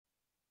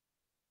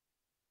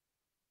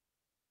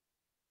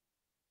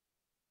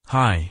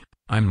Hi,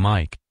 I'm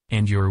Mike,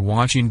 and you're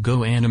watching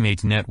Go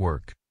Animate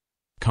Network.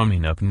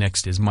 Coming up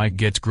next is Mike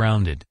Gets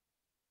Grounded.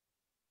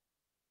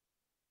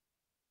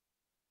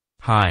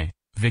 Hi,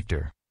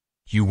 Victor.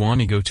 You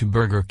wanna go to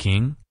Burger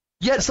King?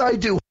 Yes, I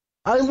do.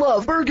 I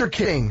love Burger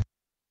King.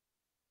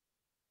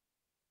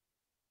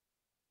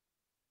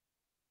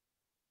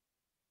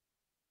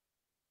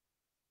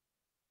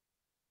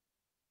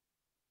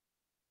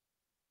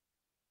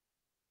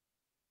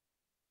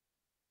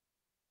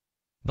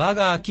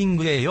 Burger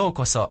King へよう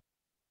こそ。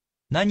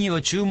何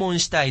を注文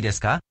したいです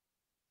か？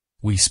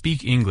 We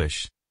speak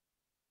English.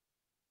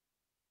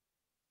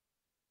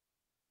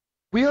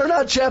 We are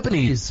not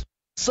Japanese.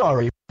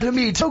 Sorry,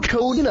 Tomito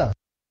Koina.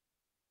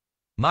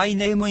 My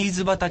name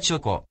is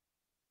Batachoko.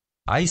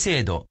 I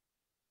said,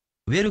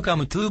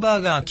 Welcome to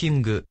Burger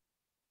King.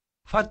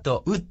 What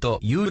would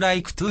you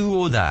like to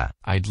order?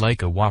 I'd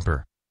like a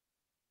Whopper.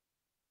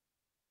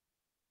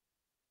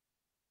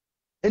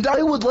 And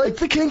I would like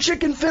the King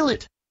Chicken Fillet.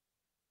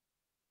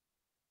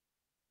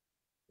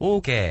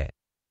 OK.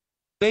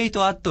 Wait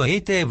at a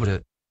table.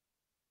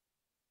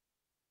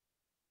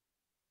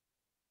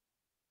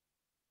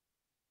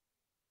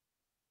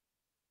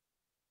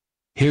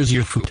 Here's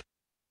your food.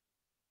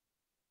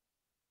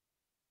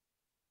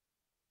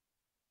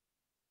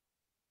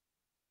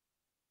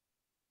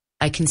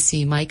 I can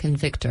see Mike and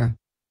Victor.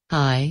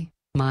 Hi,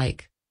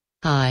 Mike.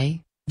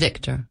 Hi,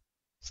 Victor.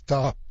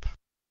 Stop.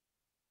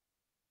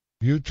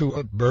 You two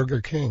at Burger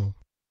King.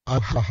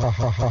 Ah ha ha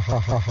ha ha ha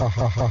ha ha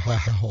ha ha ha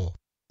ha.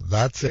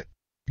 That's it.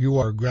 You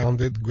are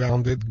grounded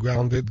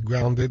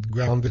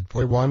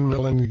for 1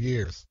 million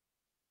years.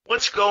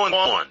 What's going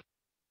on?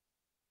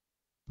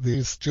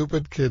 These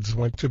stupid kids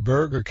went to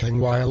Burger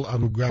King while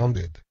I'm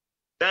grounded.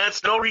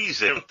 That's no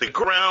reason to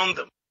ground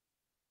them.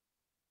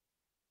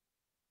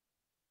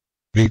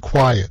 Be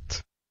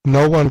quiet.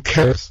 No one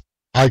cares.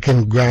 I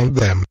can ground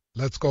them.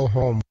 Let's go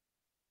home.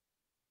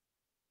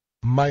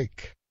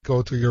 Mike,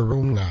 go to your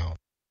room now.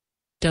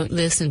 Don't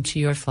listen to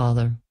your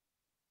father.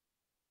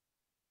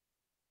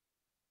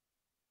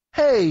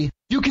 Hey,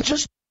 you can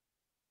just...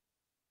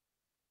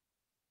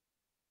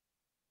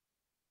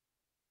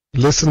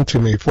 Listen to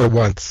me for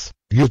once,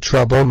 you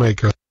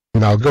troublemaker.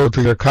 Now go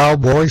to your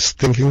cowboy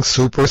stinking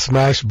Super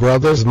Smash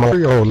Bros.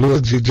 Mario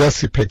Luigi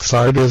Jesse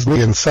Pixar Disney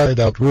Inside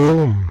Out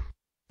room.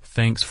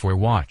 Thanks for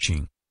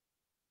watching.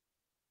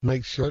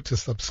 Make sure to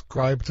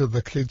subscribe to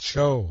the Kid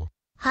Show.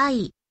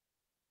 Hi.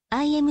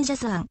 I am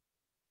Jason.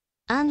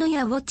 And you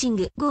are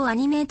watching Go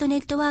Animate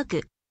Network.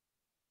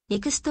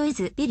 Next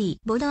is Billy,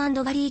 Bodo and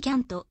Gary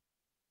Canto.